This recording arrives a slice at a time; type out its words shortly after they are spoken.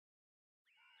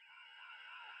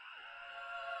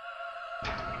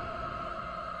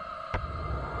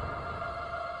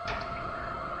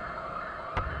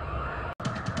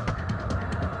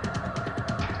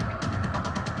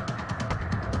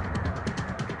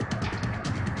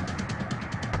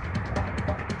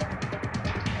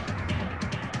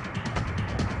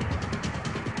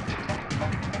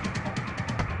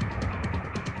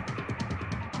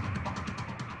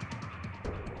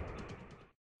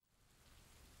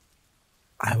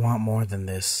I want more than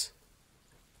this.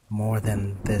 More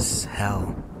than this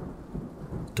hell.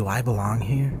 Do I belong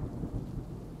here?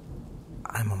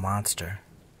 I'm a monster.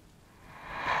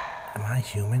 Am I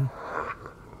human?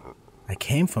 I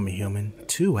came from a human,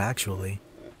 too, actually.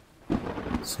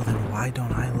 So then why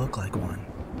don't I look like one?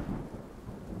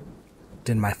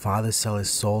 Did my father sell his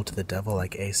soul to the devil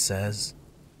like Ace says?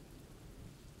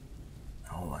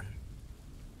 No one.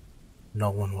 No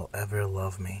one will ever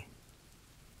love me.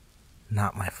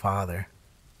 Not my father.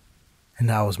 And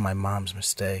that was my mom's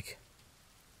mistake.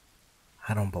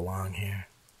 I don't belong here.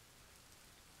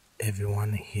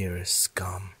 Everyone here is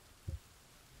scum.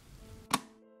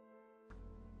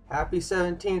 Happy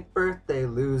 17th birthday,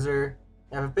 loser.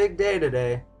 You have a big day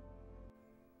today.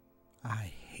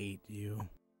 I hate you.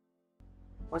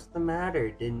 What's the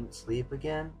matter? Didn't sleep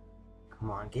again?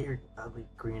 Come on, get your ugly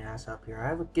green ass up here. I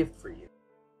have a gift for you.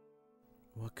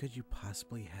 What could you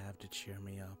possibly have to cheer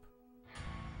me up?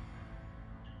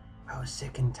 I was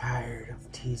sick and tired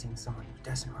of teasing someone who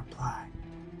doesn't reply.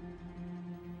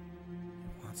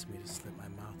 He wants me to slit my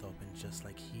mouth open just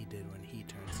like he did when he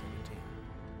turned 17.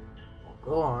 Well,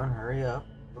 go on, hurry up,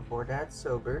 before Dad's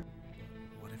sober.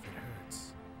 What if it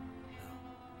hurts?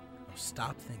 No,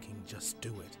 stop thinking, just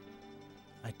do it.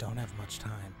 I don't have much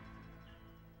time.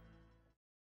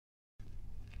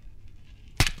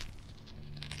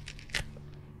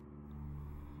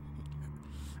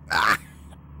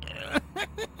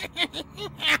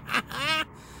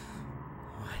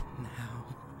 What now?